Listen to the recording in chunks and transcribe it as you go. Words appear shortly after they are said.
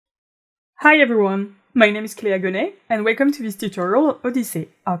Hi everyone, my name is Cléa Gonnet and welcome to this tutorial on Odyssey,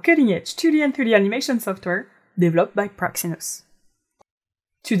 our cutting-edge 2D and 3D animation software developed by Praxinos.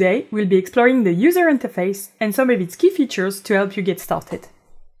 Today, we'll be exploring the user interface and some of its key features to help you get started.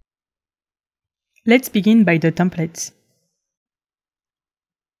 Let's begin by the templates.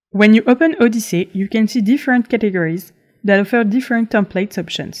 When you open Odyssey, you can see different categories that offer different templates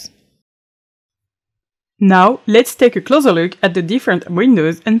options. Now, let's take a closer look at the different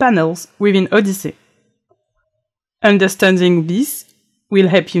windows and panels within Odyssey. Understanding this will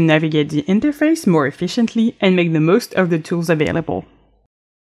help you navigate the interface more efficiently and make the most of the tools available.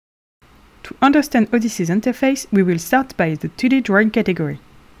 To understand Odyssey's interface, we will start by the 2D drawing category.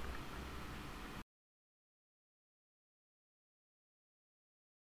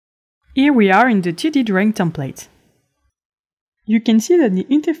 Here we are in the 2D drawing template. You can see that the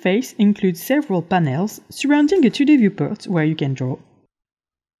interface includes several panels surrounding a 2D viewport where you can draw.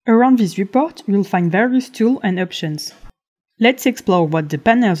 Around this viewport, you'll find various tools and options. Let's explore what the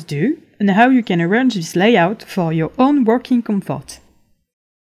panels do and how you can arrange this layout for your own working comfort.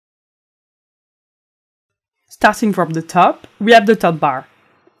 Starting from the top, we have the top bar.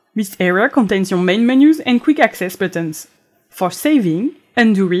 This area contains your main menus and quick access buttons for saving,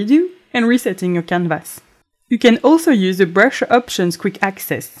 undo, redo, and resetting your canvas. You can also use the brush options quick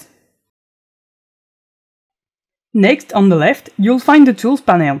access. Next, on the left, you'll find the Tools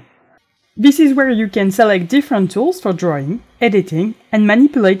panel. This is where you can select different tools for drawing, editing, and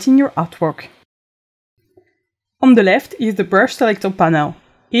manipulating your artwork. On the left is the Brush Selector panel.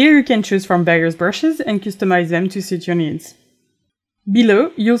 Here you can choose from various brushes and customize them to suit your needs.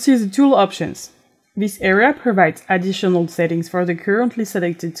 Below, you'll see the Tool options. This area provides additional settings for the currently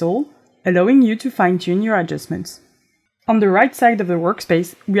selected tool, allowing you to fine-tune your adjustments. On the right side of the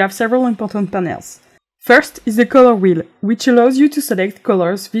workspace, we have several important panels. First is the color wheel, which allows you to select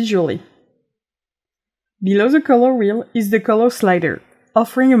colors visually. Below the color wheel is the color slider,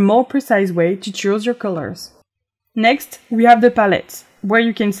 offering a more precise way to choose your colors. Next, we have the palette, where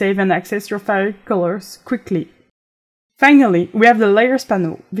you can save and access your favorite colors quickly. Finally, we have the layers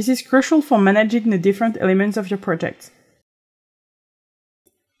panel. This is crucial for managing the different elements of your project.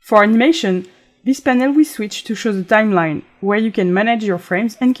 For animation, this panel will switch to show the timeline, where you can manage your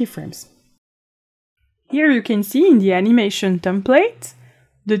frames and keyframes. Here you can see in the animation template,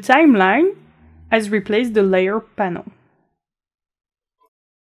 the timeline has replaced the layer panel.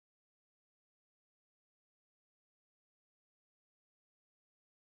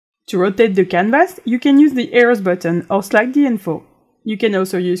 To rotate the canvas, you can use the arrows button or slide the info. You can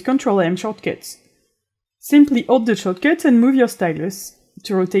also use Ctrl-M shortcuts. Simply hold the shortcut and move your stylus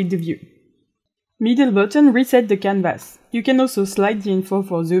to rotate the view. Middle button resets the canvas. You can also slide the info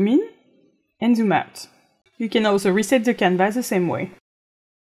for zoom in and zoom out. You can also reset the canvas the same way.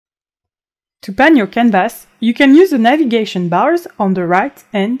 To pan your canvas, you can use the navigation bars on the right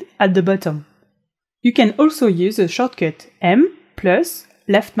and at the bottom. You can also use the shortcut M plus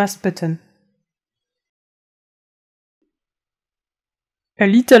left mouse button. A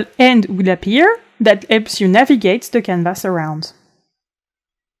little hand will appear that helps you navigate the canvas around.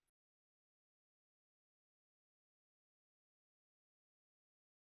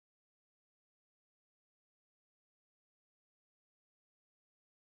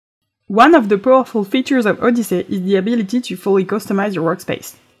 One of the powerful features of Odyssey is the ability to fully customize your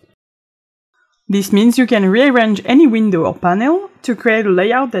workspace. This means you can rearrange any window or panel to create a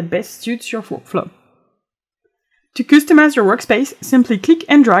layout that best suits your workflow. To customize your workspace, simply click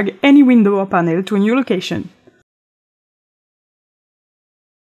and drag any window or panel to a new location.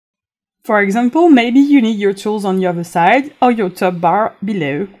 For example, maybe you need your tools on the other side or your top bar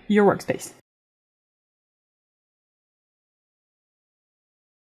below your workspace.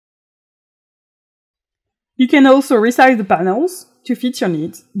 You can also resize the panels to fit your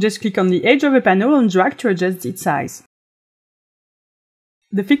needs. Just click on the edge of a panel and drag to adjust its size.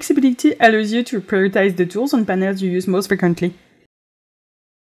 The flexibility allows you to prioritize the tools and panels you use most frequently.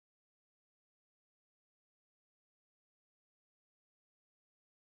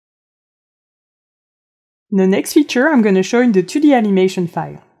 The next feature I'm going to show in the 2D animation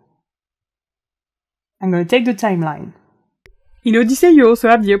file. I'm going to take the timeline. In Odyssey, you also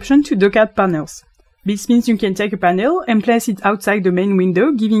have the option to dock out panels. This means you can take a panel and place it outside the main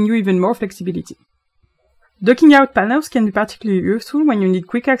window, giving you even more flexibility. Docking out panels can be particularly useful when you need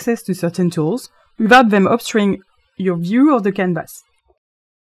quick access to certain tools, without them obstructing your view of the canvas.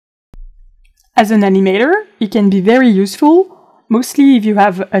 As an animator, it can be very useful, mostly if you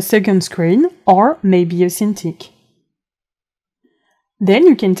have a second screen or maybe a Cintiq. Then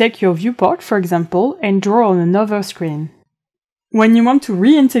you can take your viewport, for example, and draw on another screen. When you want to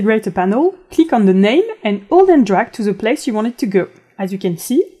reintegrate a panel, click on the name and hold and drag to the place you want it to go. As you can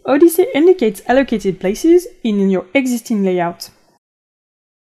see, Odyssey indicates allocated places in your existing layout.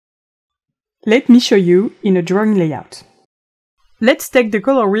 Let me show you in a drawing layout. Let's take the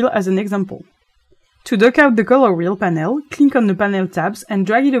color wheel as an example. To dock out the color wheel panel, click on the panel tabs and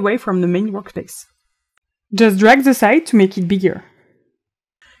drag it away from the main workspace. Just drag the side to make it bigger.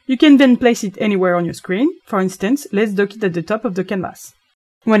 You can then place it anywhere on your screen. For instance, let's dock it at the top of the canvas.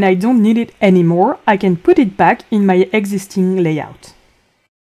 When I don't need it anymore, I can put it back in my existing layout.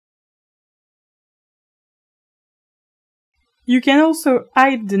 You can also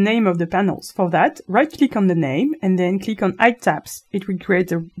hide the name of the panels. For that, right-click on the name and then click on Hide Tabs. It will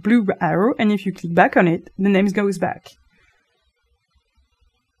create a blue arrow, and if you click back on it, the name goes back.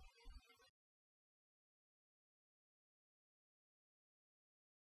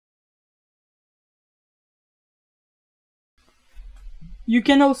 You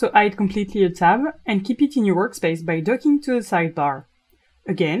can also hide completely a tab and keep it in your workspace by docking to the sidebar.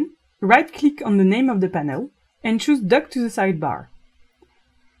 Again, right-click on the name of the panel and choose Dock to the sidebar.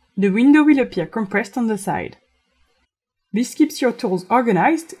 The window will appear compressed on the side. This keeps your tools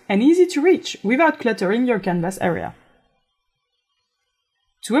organized and easy to reach without cluttering your canvas area.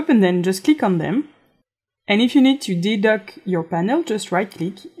 To open them, just click on them, and if you need to de-dock your panel, just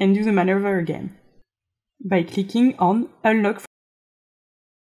right-click and do the maneuver again by clicking on Unlock.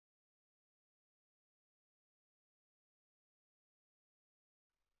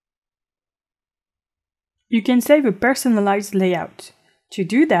 You can save a personalized layout. To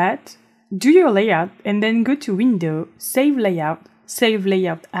do that, do your layout and then go to Window, Save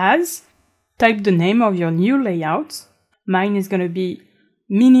Layout As, type the name of your new layout. Mine is going to be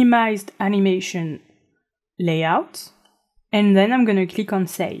Minimized Animation Layout, and then I'm going to click on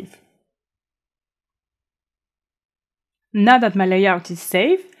Save. Now that my layout is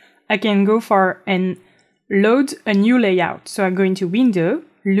saved, I can go for and load a new layout. So I go into Window,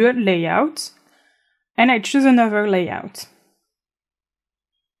 Load Layout, and I choose another layout.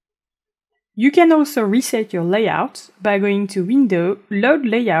 You can also reset your layout by going to Window, Load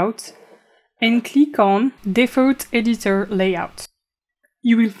Layout, and click on Default Editor Layout.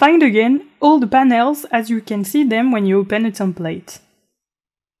 You will find again all the panels as you can see them when you open a template.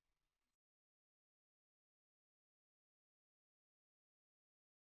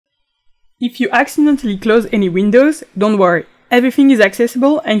 If you accidentally close any windows, don't worry. Everything is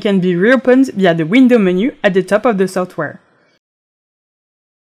accessible and can be reopened via the window menu at the top of the software.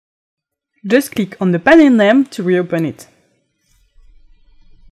 Just click on the panel name to reopen it.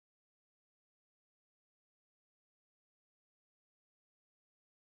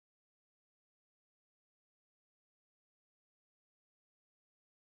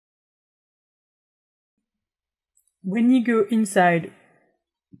 When you go inside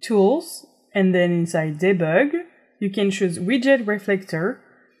Tools and then inside Debug, you can choose Widget Reflector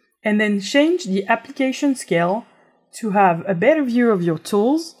and then change the application scale to have a better view of your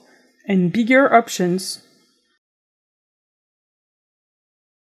tools and bigger options.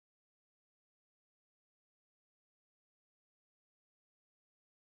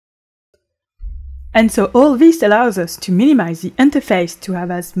 And so all this allows us to minimize the interface to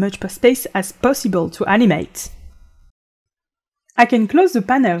have as much space as possible to animate. I can close the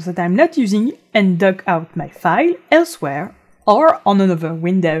panels that I'm not using and dock out my file elsewhere or on another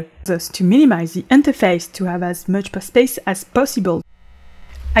window. Thus, to minimize the interface to have as much space as possible.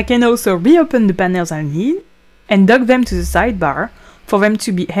 I can also reopen the panels I need and dock them to the sidebar for them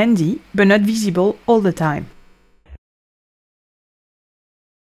to be handy but not visible all the time.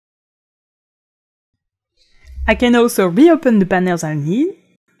 I can also reopen the panels I need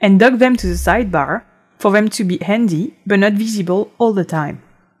and dock them to the sidebar for them to be handy but not visible all the time.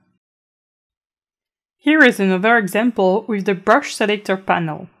 Here is another example with the brush selector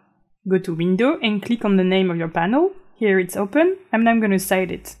panel. Go to Window and click on the name of your panel. Here it's open and I'm going to cite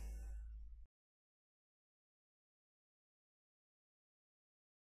it.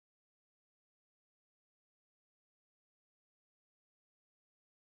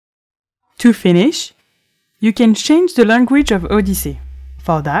 To finish, you can change the language of Odyssey.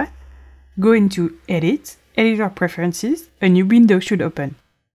 For that, go into Edit, Editor Preferences, a new window should open.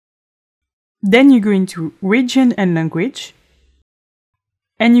 Then you go into Region and Language,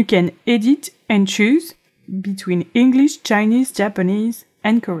 and you can edit and choose between English, Chinese, Japanese,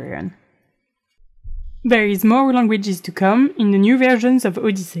 and Korean. There is more languages to come in the new versions of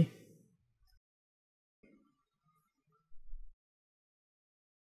Odyssey.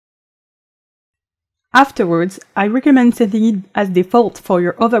 Afterwards, I recommend setting it as default for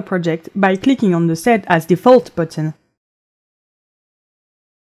your other project by clicking on the Set as Default button.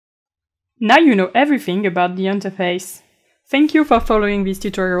 Now you know everything about the interface. Thank you for following this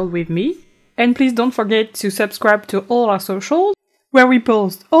tutorial with me, and please don't forget to subscribe to all our socials, where we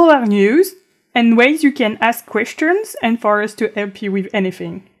post all our news and ways you can ask questions and for us to help you with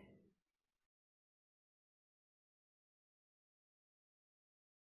anything.